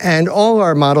 and all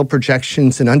our model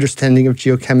projections and understanding of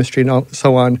geochemistry and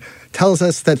so on tells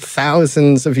us that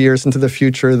thousands of years into the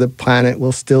future, the planet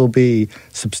will still be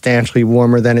substantially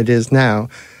warmer than it is now.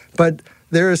 But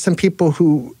there are some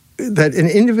people that an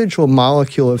individual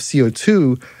molecule of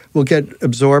CO2 will get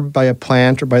absorbed by a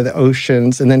plant or by the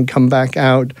oceans and then come back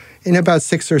out in about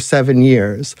 6 or 7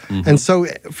 years. Mm-hmm. And so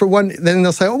then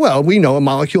they'll say, we know a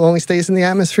molecule only stays in the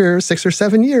atmosphere 6 or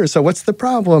 7 years, so what's the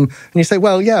problem? And you say,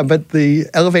 yeah, but the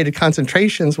elevated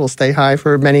concentrations will stay high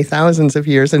for many thousands of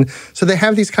years. And so they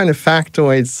have these kind of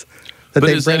factoids that they bring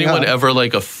up. But is anyone ever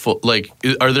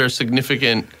are there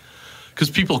significant... Because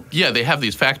people, they have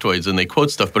these factoids and they quote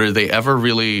stuff, but are they ever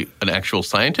really an actual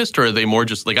scientist, or are they more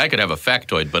just I could have a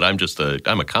factoid, but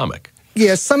I'm a comic?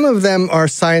 Yeah, some of them are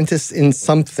scientists in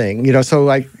something, so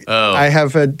I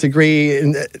have a degree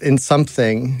in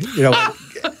something,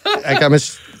 I'm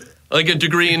like a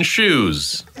degree in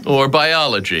shoes or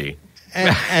biology.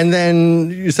 And then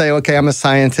you say, okay, I'm a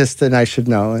scientist and I should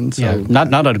know. And so,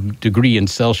 not a degree in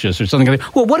Celsius or something like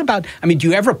that. Well, what about, do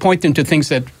you ever point them to things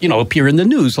that, appear in the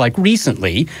news? Like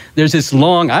recently, there's this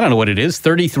long, I don't know what it is,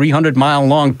 3,300-mile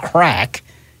long crack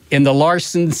in the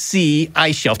Larsen C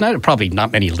ice shelf. Now, probably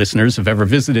not many listeners have ever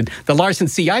visited the Larsen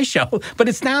C ice shelf, but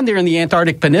it's down there in the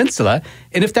Antarctic Peninsula.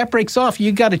 And if that breaks off,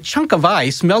 you got a chunk of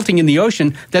ice melting in the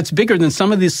ocean that's bigger than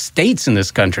some of the states in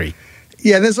this country.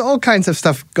 Yeah, there's all kinds of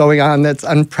stuff going on that's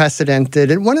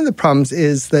unprecedented. And one of the problems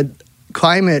is that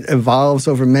climate evolves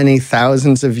over many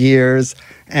thousands of years,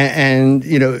 and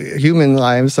human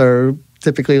lives are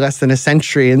typically less than a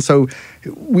century. And so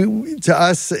to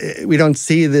us, we don't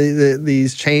see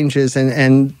these changes.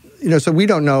 And so we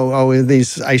don't know,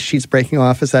 these ice sheets breaking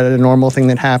off, is that a normal thing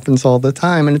that happens all the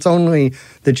time? And it's only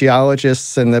the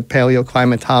geologists and the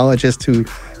paleoclimatologists who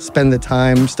spend the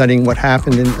time studying what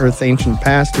happened in Earth's ancient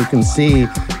past who can see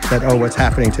that, what's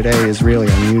happening today is really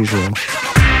unusual.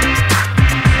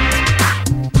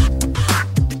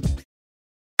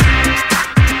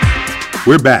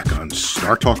 We're back on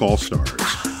Star Talk All-Stars.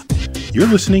 You're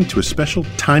listening to a special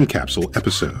time capsule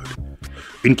episode.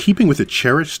 In keeping with a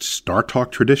cherished Star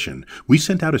Talk tradition, we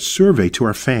sent out a survey to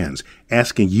our fans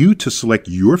asking you to select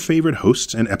your favorite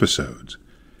hosts and episodes.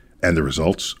 And the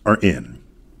results are in.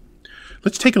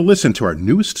 Let's take a listen to our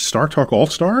newest Star Talk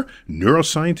All-Star,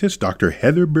 neuroscientist Dr.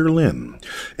 Heather Berlin,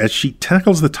 as she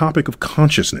tackles the topic of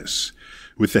consciousness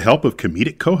with the help of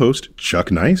comedic co-host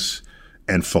Chuck Nice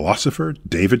and philosopher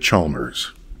David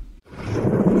Chalmers.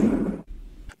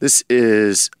 This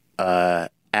is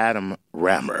Adam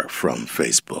Rammer from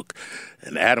Facebook.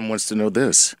 And Adam wants to know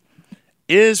this.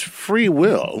 Is free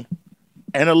will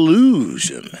an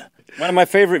illusion? One of my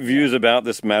favorite views about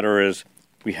this matter is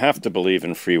we have to believe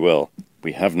in free will.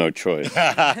 We have no choice.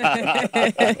 I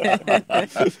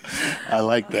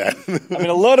like that.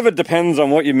 A lot of it depends on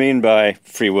what you mean by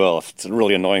free will. If it's a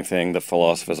really annoying thing, the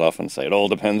philosophers often say it all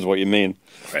depends what you mean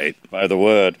by the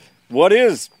word. What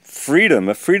is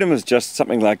freedom? Freedom is just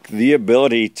something like the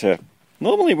ability to...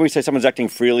 Normally we say someone's acting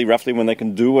freely, roughly, when they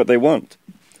can do what they want.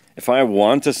 If I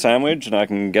want a sandwich and I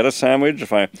can get a sandwich,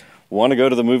 if I want to go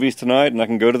to the movies tonight and I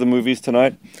can go to the movies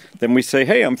tonight, then we say,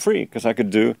 hey, I'm free because I could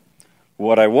do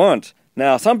what I want.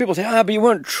 Now, some people say, but you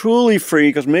weren't truly free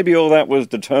because maybe all that was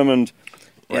determined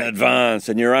in advance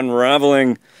and you're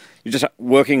unraveling, you're just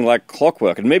working like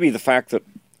clockwork. And maybe the fact that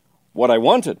what I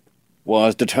wanted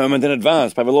was determined in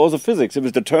advance by the laws of physics. It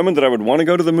was determined that I would want to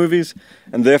go to the movies,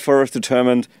 and therefore it's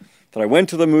determined that I went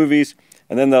to the movies,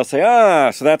 and then they'll say,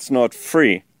 so that's not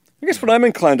free. I guess what I'm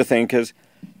inclined to think is,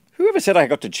 whoever said I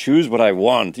got to choose what I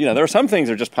want? You know, there are some things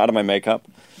that are just part of my makeup,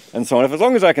 and so on. If as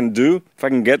long as I can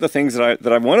get the things that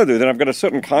I want to do, then I've got a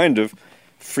certain kind of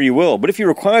free will. But if you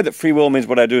require that free will means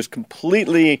what I do is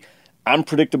completely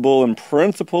unpredictable in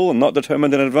principle and not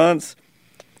determined in advance,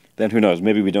 then who knows?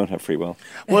 Maybe we don't have free will.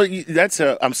 Well,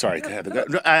 I'm sorry.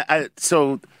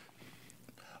 So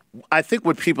I think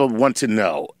what people want to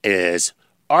know is,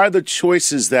 are the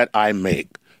choices that I make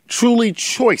truly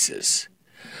choices,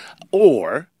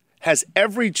 or has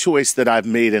every choice that I've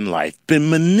made in life been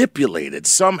manipulated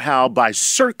somehow by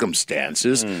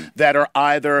circumstances that are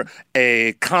either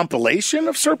a compilation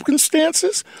of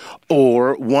circumstances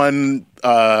or one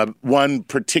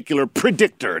particular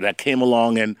predictor that came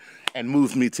along and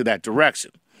moved me to that direction?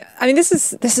 I mean, this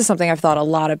is something I've thought a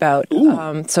lot about.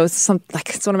 So it's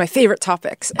it's one of my favorite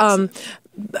topics.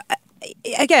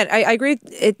 Again, I agree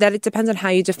that it depends on how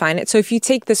you define it. So if you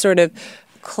take the sort of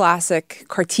classic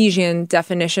Cartesian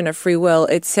definition of free will,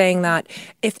 it's saying that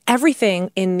if everything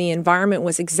in the environment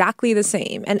was exactly the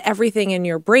same and everything in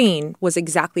your brain was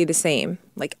exactly the same,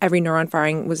 like every neuron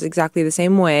firing was exactly the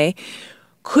same way,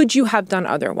 could you have done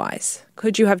otherwise?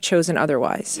 Could you have chosen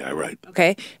otherwise? Yeah, right.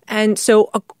 Okay. And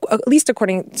so at least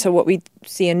according to what we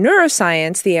see in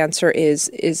neuroscience, the answer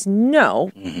is no.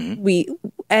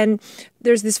 And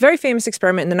there's this very famous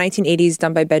experiment in the 1980s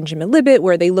done by Benjamin Libet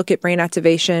where they look at brain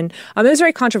activation. It was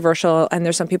very controversial, and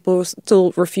there's some people who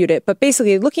still refute it. But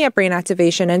basically looking at brain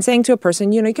activation and saying to a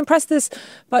person, you can press this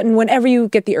button whenever you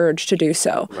get the urge to do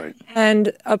so. Right.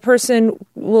 And a person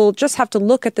will just have to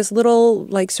look at this little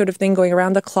sort of thing going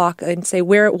around the clock and say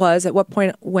where it was, at what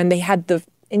point when they had the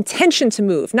intention to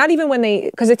move, not even when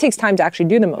because it takes time to actually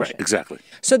do the motion. Right, exactly.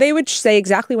 So they would say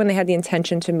exactly when they had the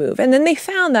intention to move. And then they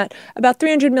found that about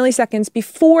 300 milliseconds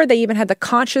before they even had the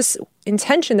conscious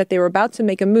intention that they were about to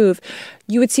make a move,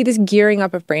 you would see this gearing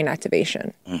up of brain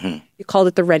activation. You called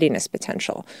it the readiness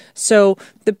potential. So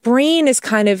the brain is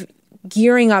kind of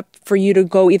gearing up for you to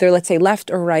go either, let's say,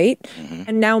 left or right.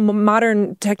 And now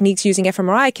modern techniques using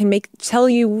fMRI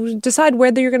can decide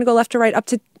whether you're going to go left or right up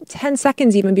to 10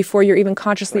 seconds even before you're even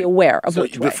consciously aware of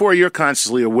which way. Before you're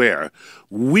consciously aware,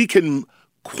 we can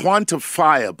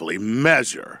quantifiably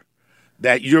measure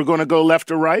that you're going to go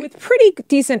left or right? With pretty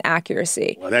decent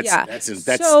accuracy. Well, that's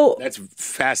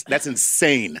fast. That's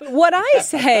insane. What I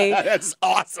say... That's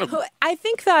awesome. I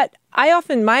think that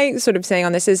my sort of saying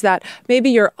on this is that maybe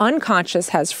your unconscious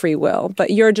has free will, but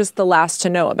you're just the last to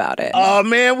know about it. Oh,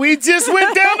 man, we just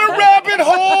went down a rabbit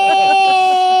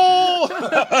hole!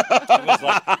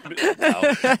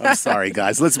 I'm sorry,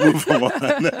 guys. Let's move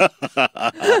on.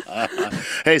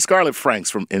 Hey, Scarlett Franks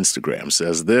from Instagram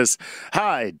says this.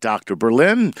 Hi, Dr.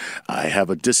 Berlin. I have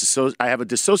a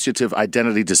dissociative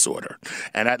identity disorder,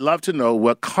 and I'd love to know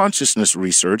what consciousness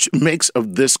research makes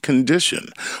of this condition.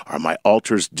 Are my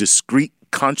alters discrete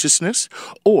consciousness,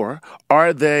 or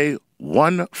are they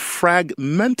one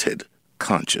fragmented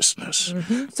consciousness?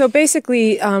 So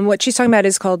basically, what she's talking about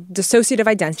is called dissociative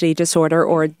identity disorder,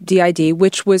 or DID,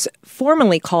 which was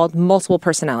formerly called multiple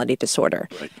personality disorder.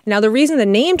 Right. Now, the reason the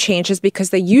name changed is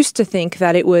because they used to think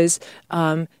that it was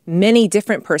many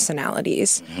different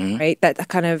personalities, right? But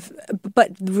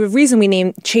the reason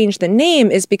we changed the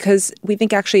name is because we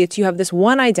think actually you have this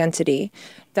one identity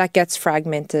that gets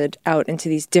fragmented out into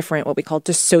these different, what we call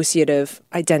dissociative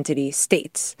identity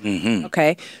states.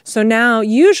 Okay? So now,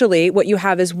 usually, what you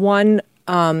have is one,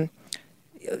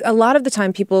 a lot of the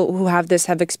time people who have this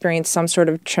have experienced some sort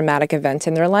of traumatic event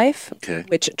in their life,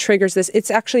 which triggers this. It's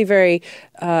actually very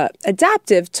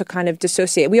adaptive to kind of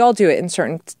dissociate. We all do it in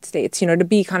certain states, to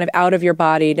be kind of out of your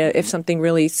body if something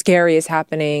really scary is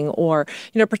happening, or,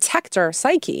 protect our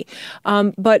psyche.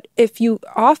 But if you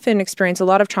often experience a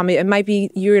lot of trauma, it might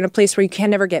be you're in a place where you can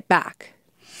never get back.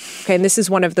 Okay, and this is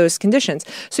one of those conditions.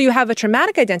 So you have a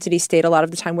traumatic identity state a lot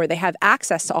of the time where they have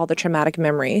access to all the traumatic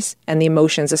memories and the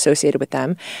emotions associated with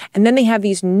them. And then they have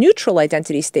these neutral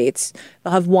identity states.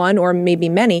 They'll have one or maybe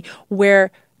many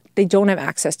where they don't have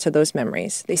access to those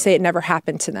memories. They say it never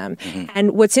happened to them.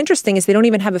 And what's interesting is they don't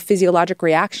even have a physiologic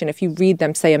reaction if you read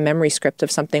them, say, a memory script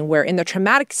of something, where in the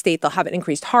traumatic state, they'll have an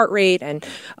increased heart rate and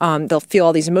they'll feel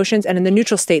all these emotions. And in the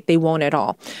neutral state, they won't at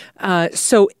all.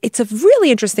 So it's a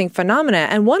really interesting phenomena.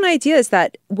 And one idea is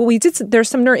that there's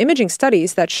some neuroimaging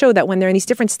studies that show that when they're in these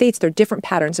different states, there are different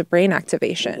patterns of brain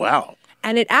activation. Wow.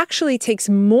 And it actually takes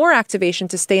more activation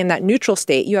to stay in that neutral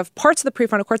state. You have parts of the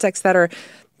prefrontal cortex that are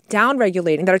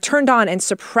downregulating, that are turned on and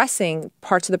suppressing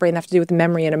parts of the brain that have to do with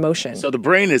memory and emotion. So the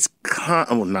brain is,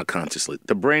 not consciously,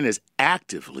 the brain is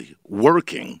actively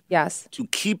working to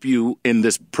keep you in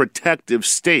this protective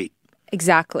state.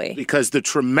 Exactly. Because the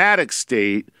traumatic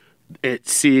state, it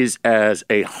sees as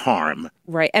a harm.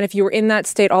 Right. And if you were in that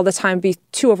state all the time, it'd be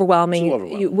too overwhelming.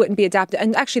 You wouldn't be adapted.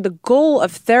 And actually, the goal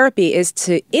of therapy is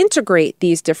to integrate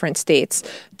these different states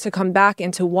to come back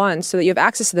into one so that you have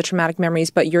access to the traumatic memories,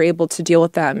 but you're able to deal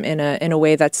with them in a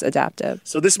way that's adaptive.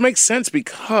 So this makes sense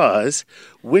because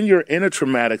when you're in a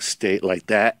traumatic state like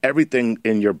that, everything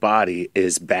in your body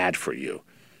is bad for you.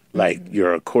 Like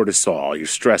your cortisol, your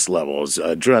stress levels,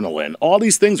 adrenaline, all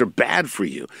these things are bad for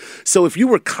you. So if you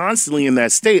were constantly in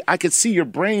that state, I could see your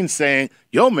brain saying,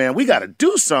 yo, man, we got to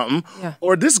do something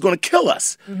or this is going to kill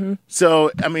us.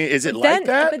 So, I mean, is it like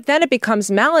that? But then it becomes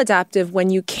maladaptive when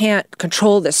you can't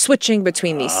control the switching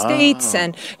between these states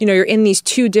and, you're in these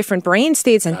two different brain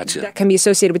states and that can be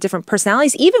associated with different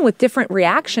personalities, even with different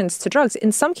reactions to drugs.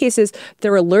 In some cases,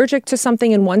 they're allergic to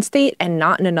something in one state and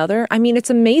not in another. I mean, it's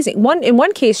amazing. In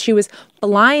one case, she was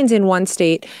blind in one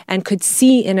state and could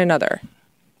see in another.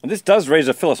 And this does raise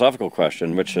a philosophical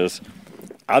question, which is,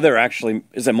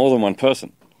 is there more than one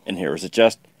person in here? Is it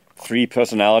just three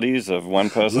personalities of one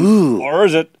person? Ooh. Or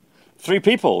is it three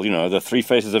people, the three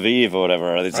faces of Eve or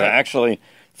whatever? Is there actually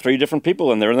three different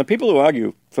people in there? And the people who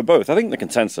argue for both, I think the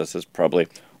consensus is probably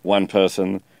one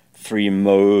person, three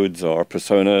modes or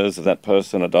personas that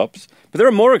person adopts. But there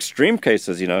are more extreme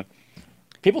cases,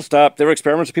 People there are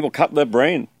experiments where people cut their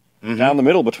brain down the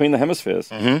middle between the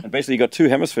hemispheres. And basically you got two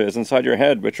hemispheres inside your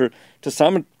head, which are to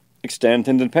some extent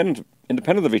independent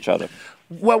of each other.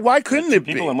 Well, why couldn't it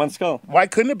be? People in one skull. Why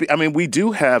couldn't it be? I mean, we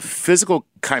do have physical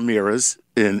chimeras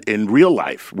in real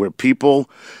life where people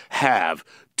have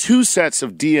two sets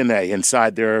of DNA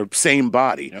inside their same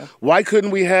body. Yeah. Why couldn't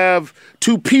we have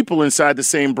two people inside the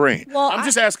same brain? Well, I'm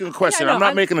just asking a question. I'm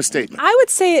not making a statement. I would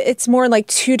say it's more like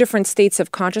two different states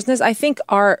of consciousness. I think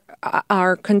the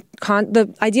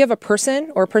idea of a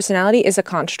person or personality is a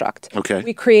construct. Okay.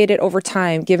 We create it over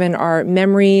time, given our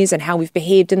memories and how we've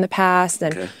behaved in the past.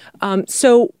 And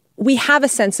so we have a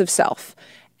sense of self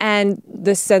and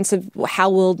the sense of how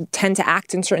we'll tend to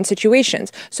act in certain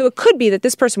situations. So it could be that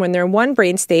this person, when they're in one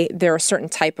brain state, they're a certain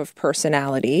type of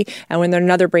personality, and when they're in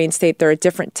another brain state, they're a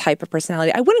different type of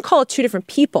personality. I wouldn't call it two different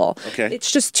people. Okay.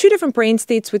 It's just two different brain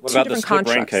states with two different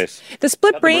constructs. The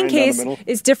split brain case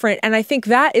is different, and I think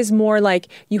that is more like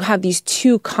you have these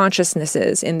two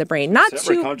consciousnesses in the brain, not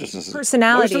two personalities.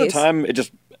 Most of the time, it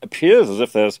just appears as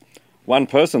if there's one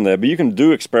person there, but you can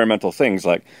do experimental things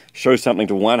like show something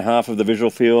to one half of the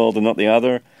visual field and not the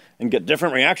other and get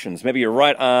different reactions. Maybe your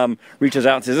right arm reaches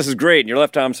out and says, this is great, and your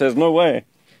left arm says, no way.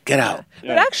 Get out. Yeah.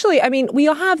 But actually, I mean, we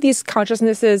all have these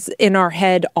consciousnesses in our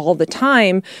head all the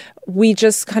time. We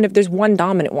just there's one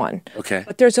dominant one. Okay.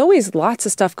 But there's always lots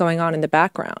of stuff going on in the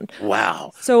background.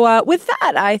 Wow. So with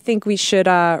that, I think we should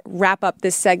wrap up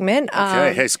this segment.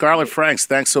 Okay. Hey, Scarlett Franks,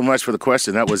 thanks so much for the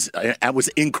question. That was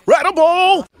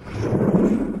incredible.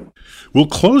 We'll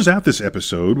close out this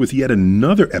episode with yet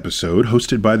another episode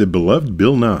hosted by the beloved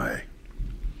Bill Nye.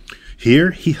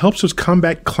 Here, he helps us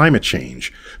combat climate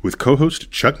change with co-host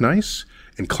Chuck Nice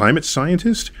and climate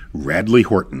scientist Radley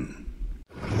Horton.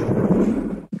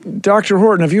 Dr.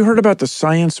 Horton, have you heard about the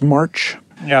Science March?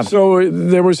 Yeah. So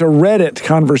there was a Reddit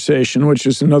conversation, which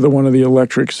is another one of the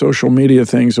electric social media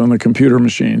things on the computer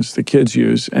machines the kids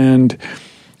use. And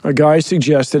a guy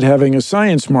suggested having a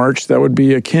science march that would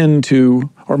be akin to,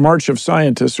 or march of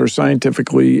scientists or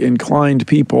scientifically inclined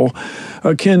people,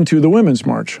 akin to the Women's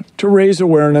March, to raise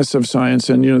awareness of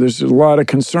science. And, there's a lot of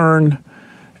concern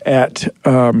at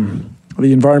the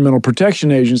Environmental Protection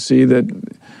Agency that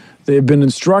they've been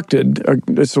instructed,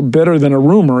 it's better than a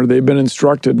rumor, they've been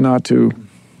instructed not to,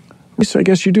 I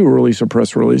guess you do release a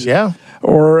press release. Yeah.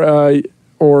 Or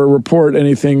report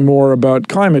anything more about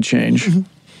climate change. Mm-hmm.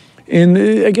 And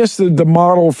I guess the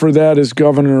model for that is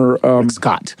Governor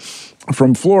Scott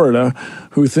from Florida,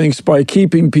 who thinks by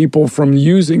keeping people from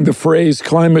using the phrase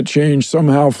climate change,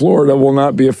 somehow Florida will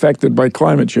not be affected by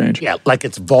climate change. Yeah, like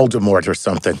it's Voldemort or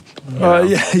something.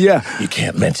 Yeah. You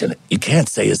can't mention it. You can't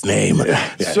say his name.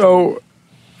 Yeah. So,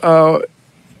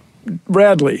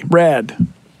 Rad,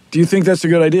 do you think that's a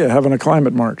good idea, having a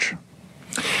climate march?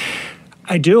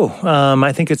 I do.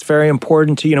 I think it's very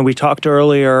important to, we talked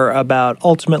earlier about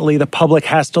ultimately the public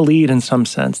has to lead in some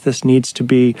sense. This needs to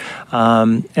be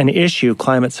an issue,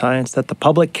 climate science, that the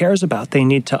public cares about. They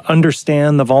need to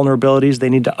understand the vulnerabilities. They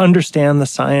need to understand the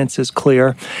science is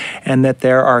clear and that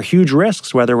there are huge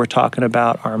risks, whether we're talking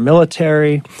about our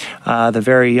military, the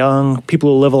very young, people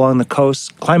who live along the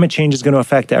coast. Climate change is going to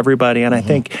affect everybody. And I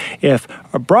think if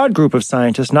a broad group of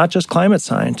scientists, not just climate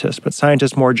scientists, but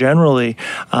scientists more generally,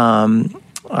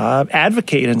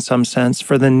 advocate in some sense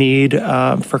for the need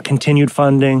for continued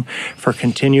funding, for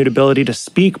continued ability to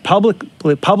speak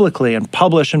publicly and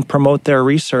publish and promote their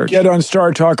research. Get on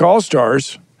Star Talk All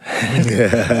Stars.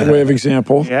 A way of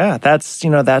example. Yeah, that's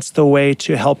the way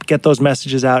to help get those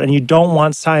messages out. And you don't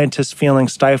want scientists feeling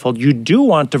stifled. You do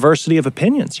want diversity of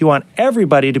opinions. You want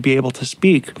everybody to be able to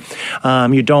speak.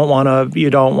 You don't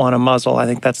want to muzzle. I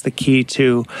think that's the key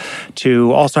to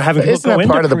also having people go into careers. Isn't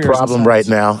that part of the problem right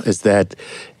now is that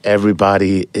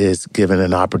everybody is given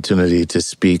an opportunity to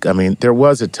speak. I mean, there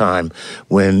was a time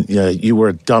when you were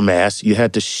a dumbass. You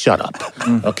had to shut up,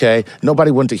 okay?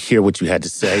 Nobody wanted to hear what you had to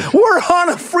say. We're on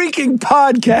a freaking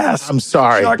podcast. I'm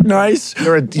sorry. Chuck Nice.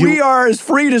 We are as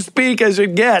free to speak as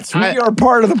it gets. We are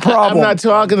part of the problem. I'm not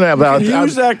talking about...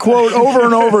 Use that quote over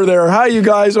and over there. Hi, you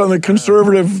guys on the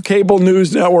conservative cable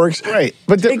news networks. Right.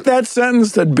 But take that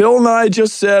sentence that Bill Nye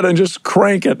just said and just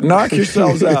crank it. Knock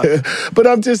yourselves out. But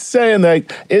I'm just saying,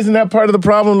 isn't that part of the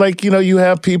problem? You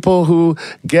have people who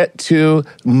get to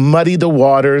muddy the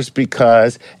waters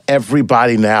because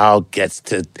everybody now gets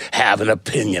to have an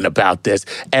opinion about this.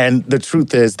 And the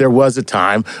truth is, there was a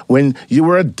time when you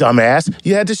were a dumbass,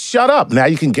 you had to shut up. Now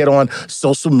you can get on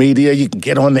social media, you can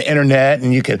get on the internet,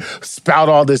 and you can spout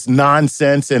all this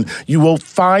nonsense, and you will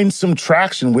find some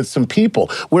traction with some people.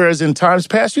 Whereas in times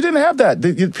past, you didn't have that.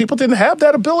 People didn't have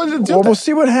that ability to do that. Well, we'll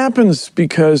see what happens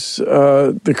because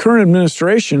the current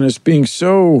administration is being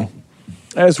so,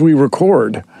 as we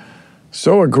record,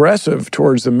 so aggressive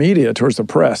towards the media, towards the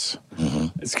press.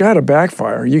 It's got to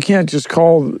backfire. You can't just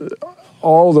call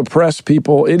all the press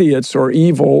people idiots or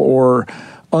evil or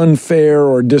unfair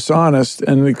or dishonest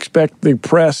and expect the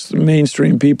press,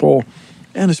 mainstream people,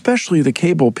 and especially the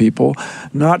cable people,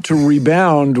 not to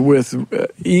rebound with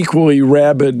equally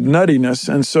rabid nuttiness.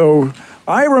 And so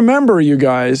I remember, you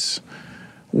guys,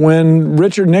 when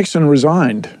Richard Nixon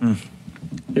resigned.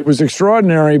 It was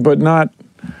extraordinary, but not...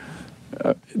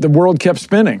 the world kept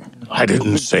spinning. I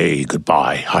didn't say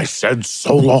goodbye. I said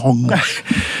so long.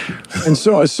 And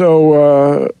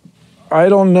so I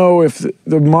don't know if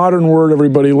the modern word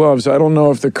everybody loves, I don't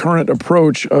know if the current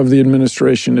approach of the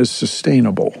administration is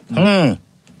sustainable.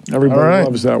 Everybody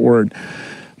loves that word.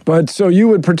 But so you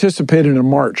would participate in a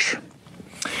march.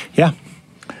 Yeah.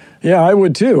 Yeah, I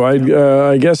would too.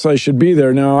 I guess I should be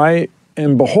there. Now, I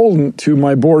am beholden to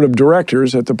my board of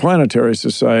directors at the Planetary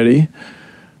Society,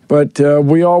 but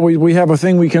we have a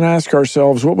thing we can ask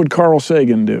ourselves, what would Carl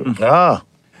Sagan do?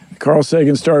 Carl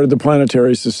Sagan started the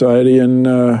Planetary Society, and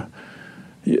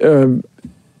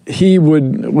he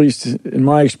would, at least in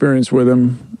my experience with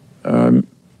him,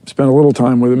 spent a little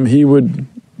time with him, he would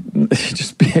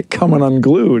just be coming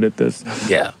unglued at this.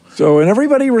 Yeah. So, and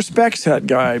everybody respects that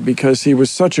guy because he was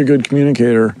such a good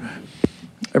communicator.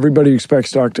 Everybody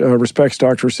respects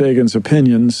Dr. Sagan's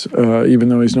opinions, even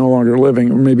though he's no longer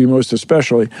living, or maybe most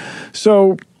especially.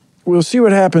 So we'll see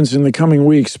what happens in the coming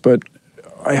weeks, but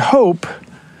I hope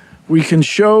we can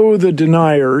show the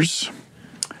deniers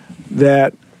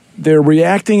that they're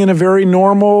reacting in a very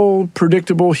normal,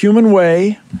 predictable human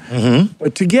way.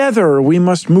 But together, we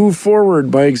must move forward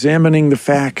by examining the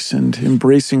facts and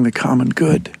embracing the common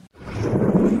good.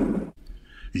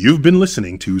 You've been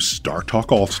listening to Star Talk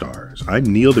All-Stars. I'm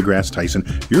Neil deGrasse Tyson.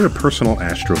 You're a personal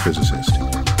astrophysicist.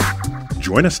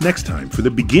 Join us next time for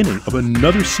the beginning of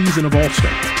another season of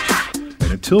All-Stars.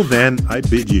 And until then, I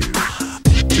bid you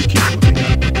to keep looking.